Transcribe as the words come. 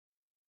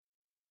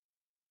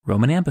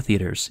Roman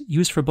amphitheaters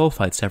used for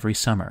bullfights every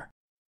summer.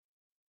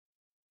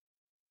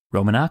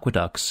 Roman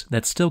aqueducts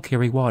that still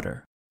carry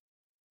water.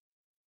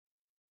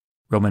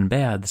 Roman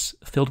baths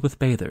filled with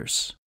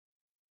bathers.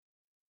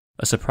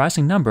 A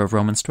surprising number of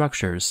Roman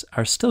structures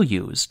are still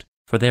used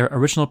for their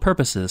original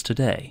purposes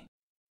today.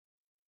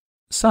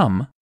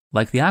 Some,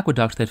 like the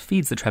aqueduct that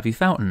feeds the Trevi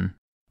Fountain,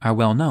 are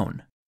well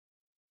known.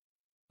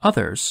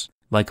 Others,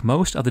 like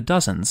most of the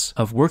dozens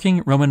of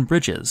working Roman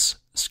bridges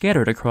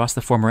scattered across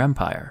the former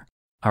empire,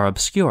 are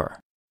obscure.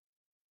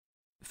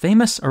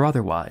 Famous or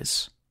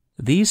otherwise,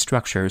 these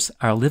structures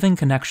are living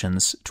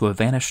connections to a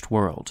vanished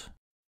world.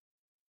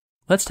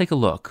 Let's take a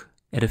look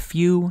at a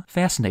few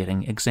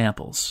fascinating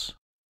examples.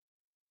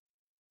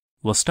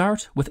 We'll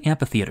start with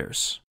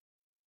amphitheaters.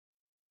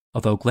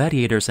 Although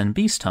gladiators and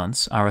beast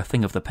hunts are a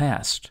thing of the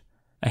past,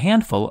 a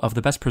handful of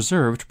the best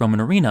preserved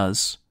Roman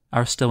arenas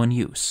are still in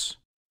use.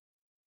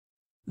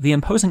 The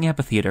imposing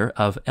amphitheater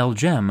of El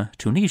Gem,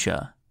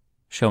 Tunisia,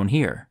 shown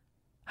here,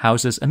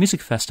 houses a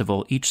music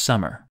festival each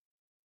summer.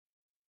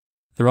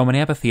 The Roman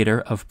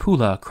amphitheater of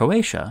Pula,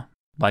 Croatia,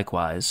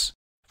 likewise,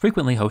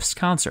 frequently hosts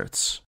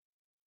concerts.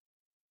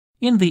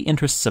 In the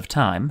interests of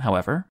time,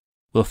 however,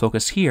 we'll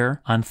focus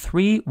here on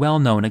three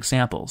well-known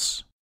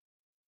examples.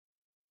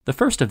 The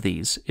first of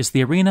these is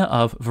the Arena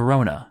of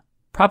Verona,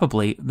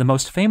 probably the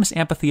most famous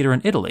amphitheater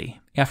in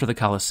Italy after the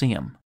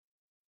Colosseum.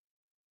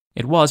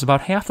 It was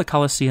about half the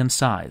Colosseum's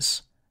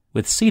size,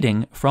 with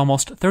seating for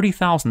almost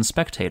 30,000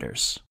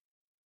 spectators.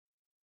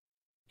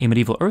 A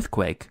medieval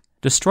earthquake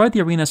destroyed the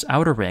arena's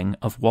outer ring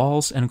of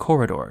walls and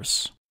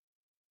corridors.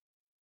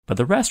 But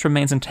the rest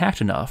remains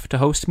intact enough to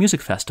host music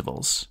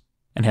festivals,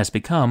 and has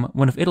become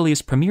one of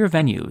Italy's premier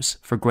venues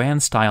for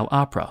grand-style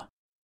opera.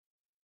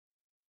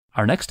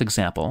 Our next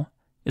example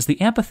is the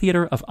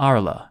Amphitheater of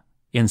Arles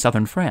in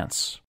southern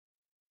France.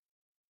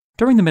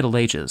 During the Middle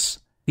Ages,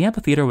 the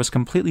amphitheater was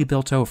completely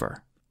built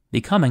over,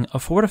 becoming a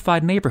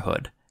fortified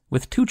neighborhood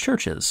with 2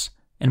 churches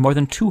and more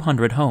than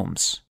 200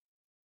 homes.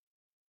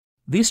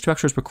 These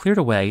structures were cleared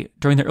away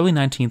during the early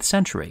 19th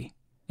century,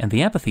 and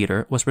the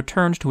amphitheater was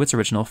returned to its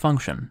original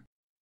function.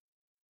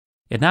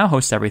 It now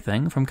hosts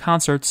everything from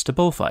concerts to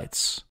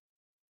bullfights.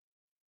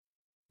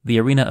 The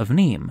Arena of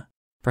Nimes,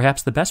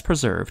 perhaps the best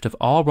preserved of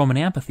all Roman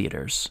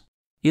amphitheaters,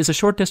 is a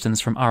short distance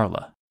from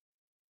Arles.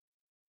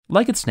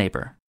 Like its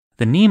neighbor,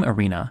 the Nimes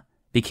Arena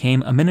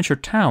became a miniature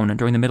town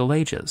during the Middle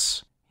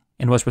Ages,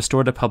 and was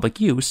restored to public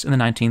use in the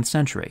 19th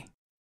century.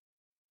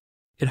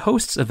 It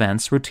hosts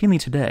events routinely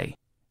today,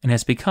 and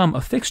has become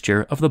a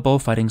fixture of the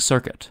bullfighting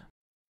circuit.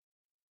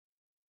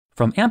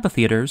 From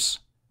amphitheaters,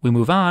 we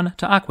move on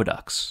to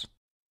aqueducts.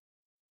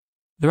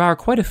 There are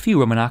quite a few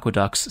Roman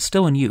aqueducts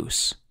still in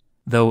use,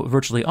 though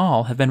virtually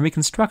all have been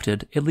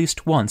reconstructed at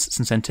least once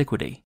since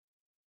antiquity.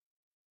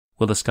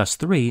 We'll discuss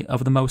 3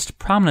 of the most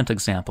prominent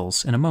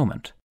examples in a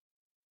moment.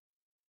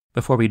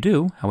 Before we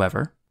do,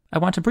 however, I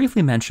want to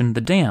briefly mention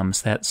the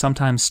dams that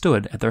sometimes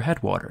stood at their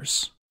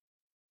headwaters.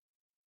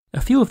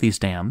 A few of these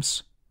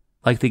dams,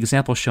 like the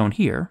example shown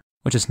here,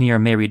 which is near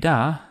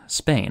Mérida,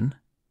 Spain,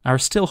 are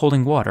still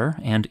holding water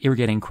and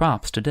irrigating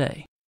crops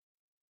today.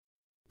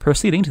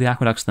 Proceeding to the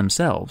aqueducts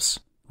themselves,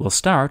 we'll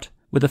start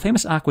with the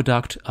famous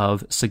aqueduct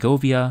of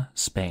Segovia,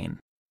 Spain.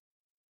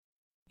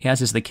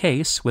 As is the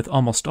case with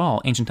almost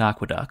all ancient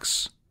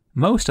aqueducts,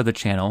 most of the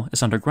channel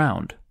is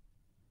underground.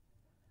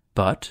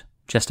 But,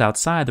 just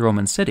outside the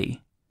Roman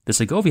city, the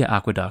Segovia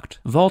Aqueduct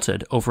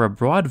vaulted over a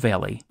broad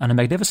valley on a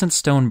magnificent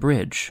stone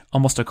bridge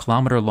almost a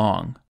kilometer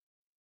long.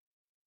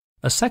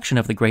 A section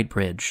of the Great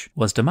Bridge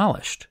was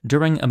demolished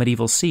during a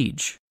medieval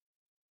siege.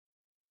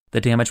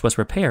 The damage was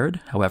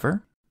repaired,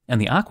 however, and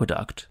the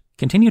aqueduct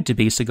continued to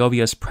be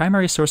Segovia's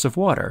primary source of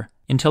water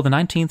until the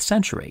 19th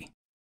century.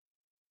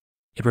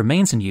 It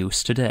remains in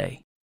use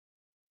today.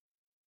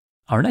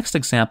 Our next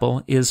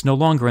example is no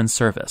longer in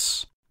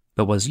service,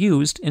 but was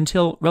used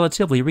until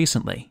relatively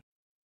recently.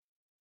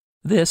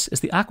 This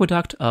is the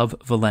Aqueduct of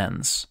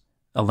Valens,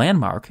 a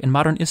landmark in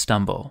modern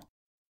Istanbul.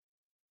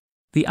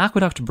 The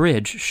aqueduct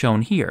bridge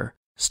shown here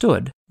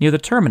stood near the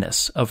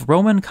terminus of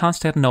Roman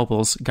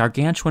Constantinople's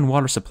gargantuan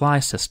water supply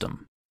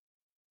system.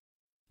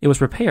 It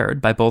was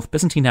repaired by both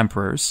Byzantine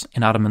emperors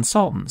and Ottoman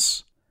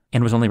sultans,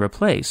 and was only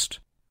replaced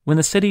when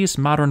the city's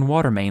modern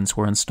water mains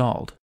were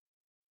installed.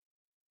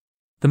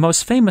 The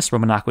most famous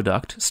Roman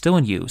aqueduct still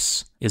in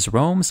use is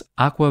Rome's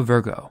Aqua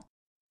Virgo.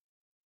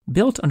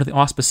 Built under the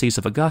auspices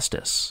of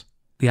Augustus,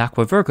 the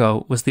Aqua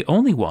Virgo was the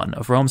only one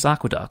of Rome's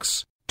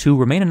aqueducts to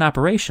remain in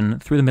operation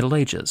through the Middle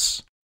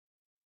Ages.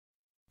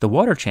 The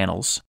water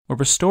channels were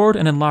restored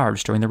and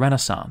enlarged during the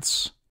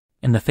Renaissance,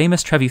 and the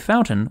famous Trevi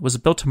Fountain was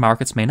built to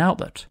mark its main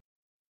outlet.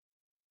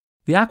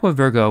 The Aqua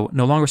Virgo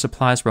no longer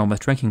supplies Rome with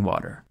drinking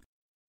water,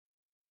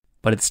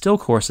 but it still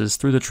courses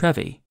through the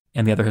Trevi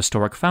and the other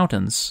historic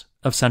fountains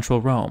of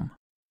central Rome.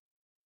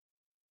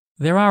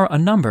 There are a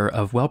number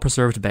of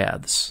well-preserved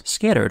baths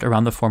scattered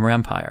around the former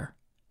empire,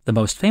 the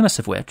most famous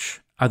of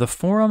which are the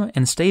Forum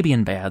and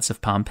Stabian baths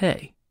of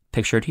Pompeii,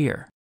 pictured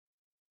here.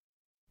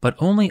 But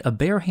only a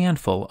bare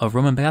handful of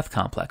Roman bath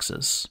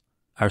complexes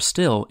are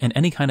still in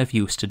any kind of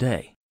use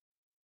today.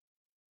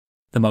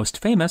 The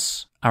most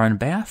famous are in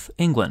Bath,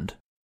 England.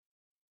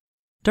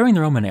 During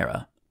the Roman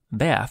era,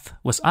 Bath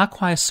was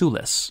Aquae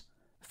Sulis,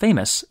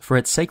 famous for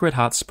its sacred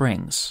hot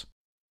springs.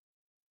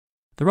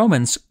 The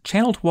Romans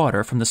channeled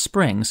water from the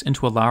springs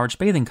into a large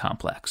bathing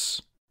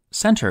complex,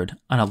 centered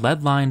on a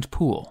lead-lined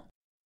pool.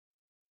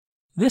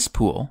 This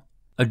pool,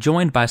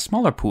 adjoined by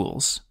smaller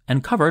pools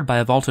and covered by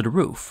a vaulted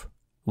roof,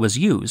 was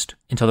used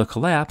until the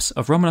collapse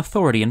of Roman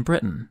authority in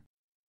Britain.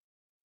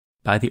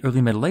 By the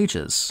early Middle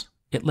Ages,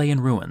 it lay in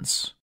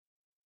ruins.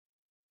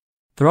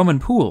 The Roman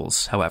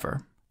pools,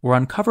 however, were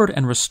uncovered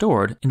and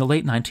restored in the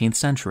late 19th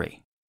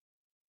century.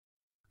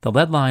 The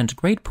lead-lined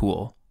Great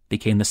Pool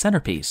became the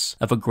centerpiece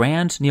of a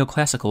grand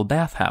neoclassical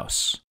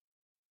bathhouse.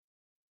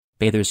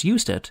 Bathers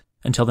used it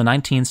until the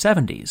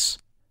 1970s,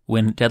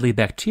 when deadly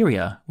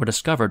bacteria were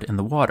discovered in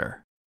the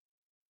water.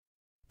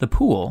 The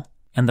pool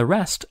and the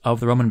rest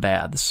of the Roman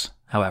baths,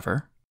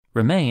 however,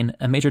 remain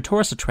a major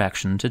tourist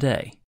attraction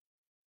today.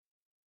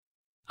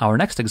 Our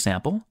next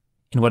example,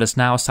 in what is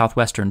now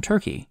southwestern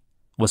Turkey,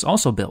 was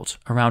also built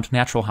around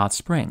natural hot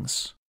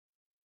springs.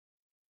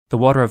 The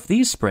water of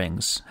these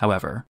springs,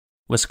 however,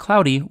 was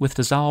cloudy with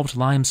dissolved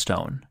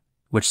limestone,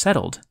 which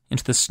settled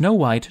into the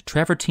snow-white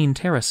travertine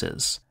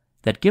terraces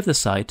that give the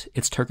site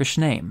its Turkish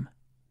name,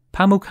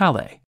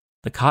 Pamukkale,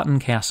 the Cotton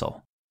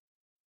Castle.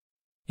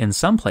 In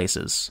some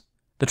places,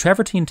 the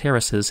travertine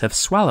terraces have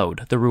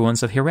swallowed the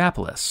ruins of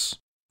Hierapolis,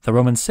 the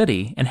Roman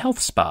city and health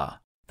spa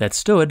that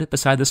stood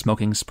beside the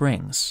smoking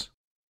springs.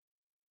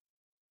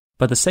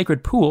 But the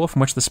sacred pool from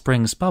which the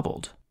springs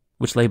bubbled,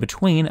 which lay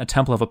between a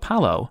temple of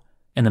Apollo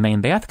and the main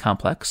bath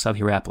complex of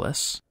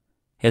Hierapolis,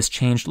 has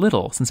changed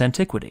little since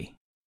antiquity.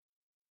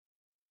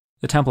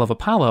 The temple of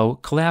Apollo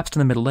collapsed in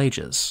the Middle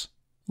Ages,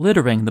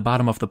 littering the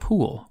bottom of the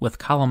pool with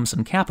columns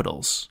and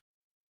capitals.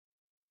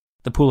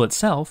 The pool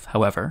itself,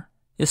 however,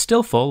 is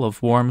still full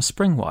of warm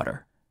spring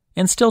water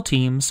and still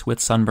teems with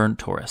sunburnt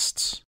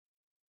tourists.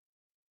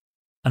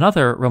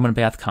 Another Roman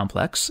bath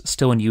complex,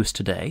 still in use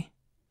today,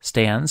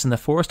 stands in the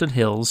forested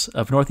hills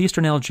of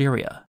northeastern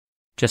Algeria,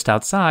 just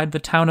outside the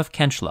town of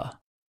Kenchla.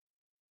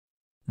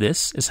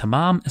 This is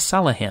Hammam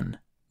Essalihine,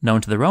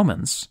 known to the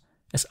Romans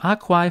as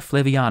Aquae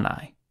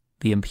Flavianae,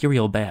 the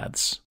imperial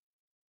baths.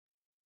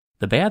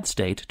 The baths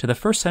date to the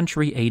 1st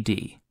century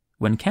AD,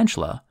 when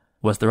Kenchla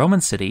was the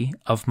Roman city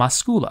of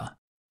Mascula.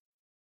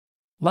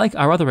 Like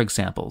our other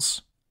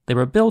examples, they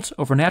were built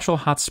over natural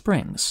hot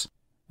springs,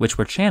 which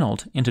were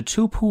channeled into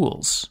 2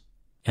 pools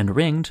and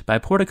ringed by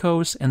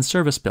porticos and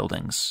service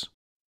buildings.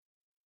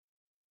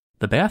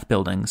 The bath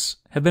buildings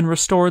have been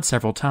restored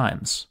several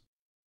times,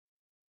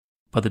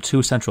 but the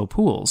 2 central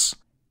pools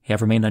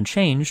have remained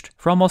unchanged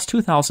for almost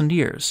 2,000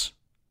 years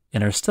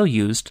and are still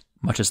used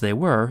much as they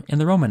were in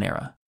the Roman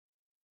era.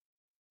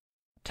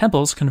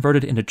 Temples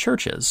converted into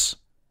churches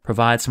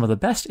provide some of the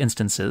best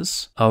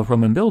instances of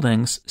Roman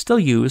buildings still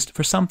used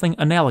for something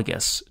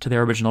analogous to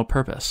their original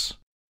purpose.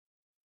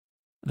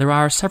 There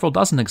are several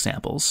dozen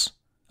examples,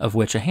 of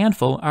which a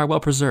handful are well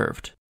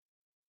preserved.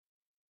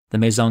 The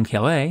Maison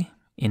Carrée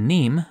in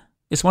Nimes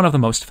is one of the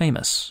most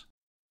famous.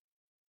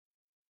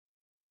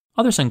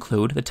 Others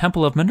include the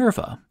Temple of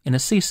Minerva in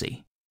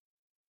Assisi,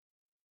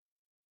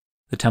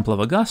 the Temple of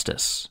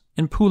Augustus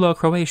in Pula,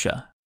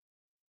 Croatia,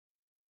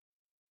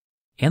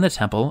 and the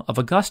Temple of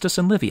Augustus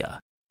in Livia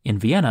in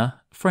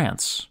Vienna,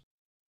 France.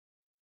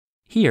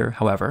 Here,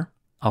 however,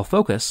 I'll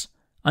focus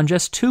on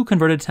just 2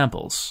 converted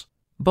temples,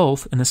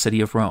 both in the city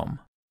of Rome.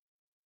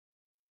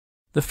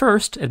 The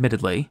first,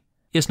 admittedly,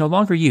 is no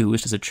longer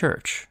used as a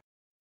church.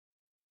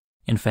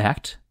 In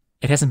fact,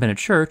 it hasn't been a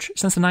church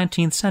since the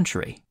 19th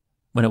century,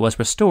 when it was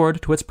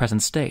restored to its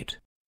present state.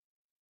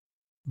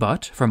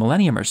 But for a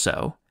millennium or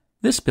so,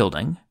 this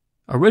building,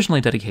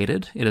 originally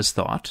dedicated, it is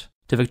thought,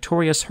 to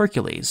victorious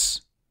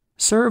Hercules,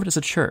 served as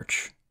a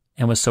church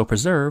and was so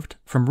preserved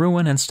from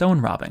ruin and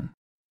stone robbing.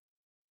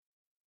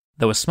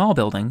 Though a small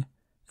building,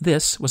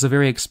 this was a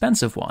very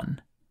expensive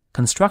one,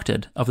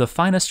 constructed of the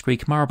finest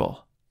Greek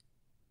marble.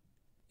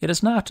 It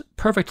is not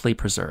perfectly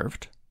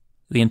preserved.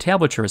 The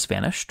entablature has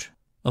vanished,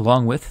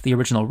 along with the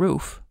original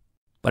roof,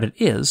 but it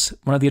is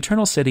one of the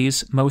Eternal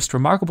City's most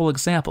remarkable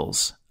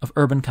examples of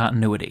urban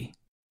continuity.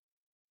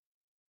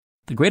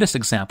 The greatest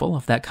example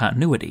of that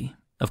continuity,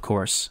 of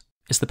course,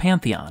 is the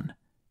Pantheon,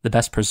 the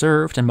best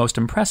preserved and most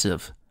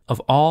impressive of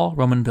all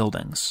Roman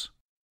buildings.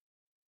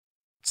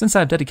 Since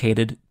I've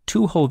dedicated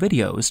 2 whole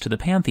videos to the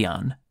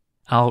Pantheon,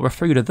 I'll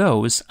refer you to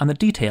those on the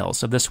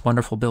details of this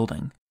wonderful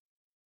building.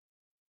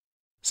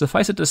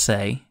 Suffice it to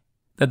say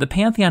that the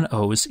Pantheon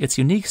owes its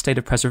unique state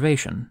of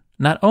preservation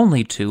not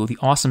only to the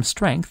awesome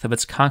strength of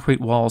its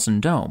concrete walls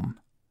and dome,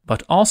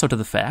 but also to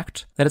the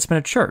fact that it's been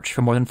a church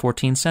for more than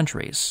 14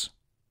 centuries.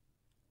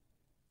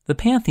 The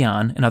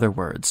Pantheon, in other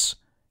words,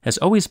 has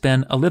always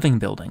been a living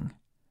building,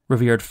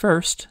 revered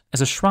first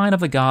as a shrine of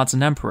the gods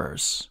and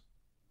emperors,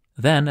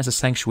 then as a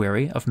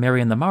sanctuary of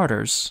Mary and the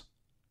martyrs,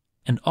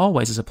 and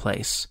always as a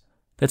place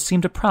that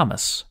seemed to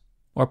promise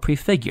or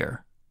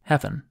prefigure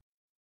heaven.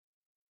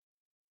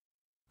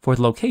 For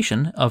the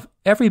location of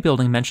every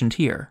building mentioned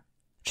here,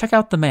 check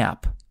out the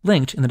map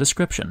linked in the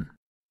description.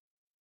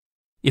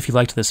 If you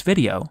liked this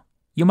video,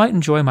 you might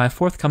enjoy my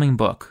forthcoming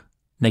book,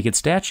 Naked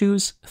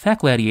Statues, Fat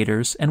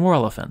Gladiators, and War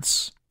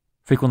Elephants,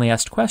 Frequently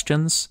Asked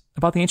Questions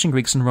about the Ancient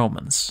Greeks and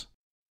Romans.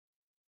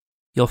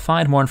 You'll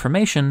find more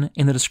information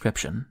in the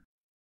description.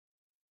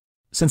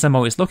 Since I'm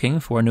always looking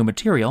for new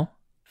material,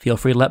 feel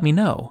free to let me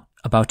know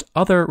about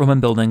other Roman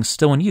buildings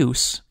still in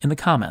use in the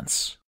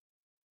comments.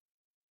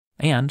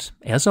 And,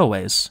 as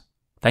always,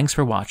 thanks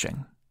for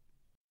watching.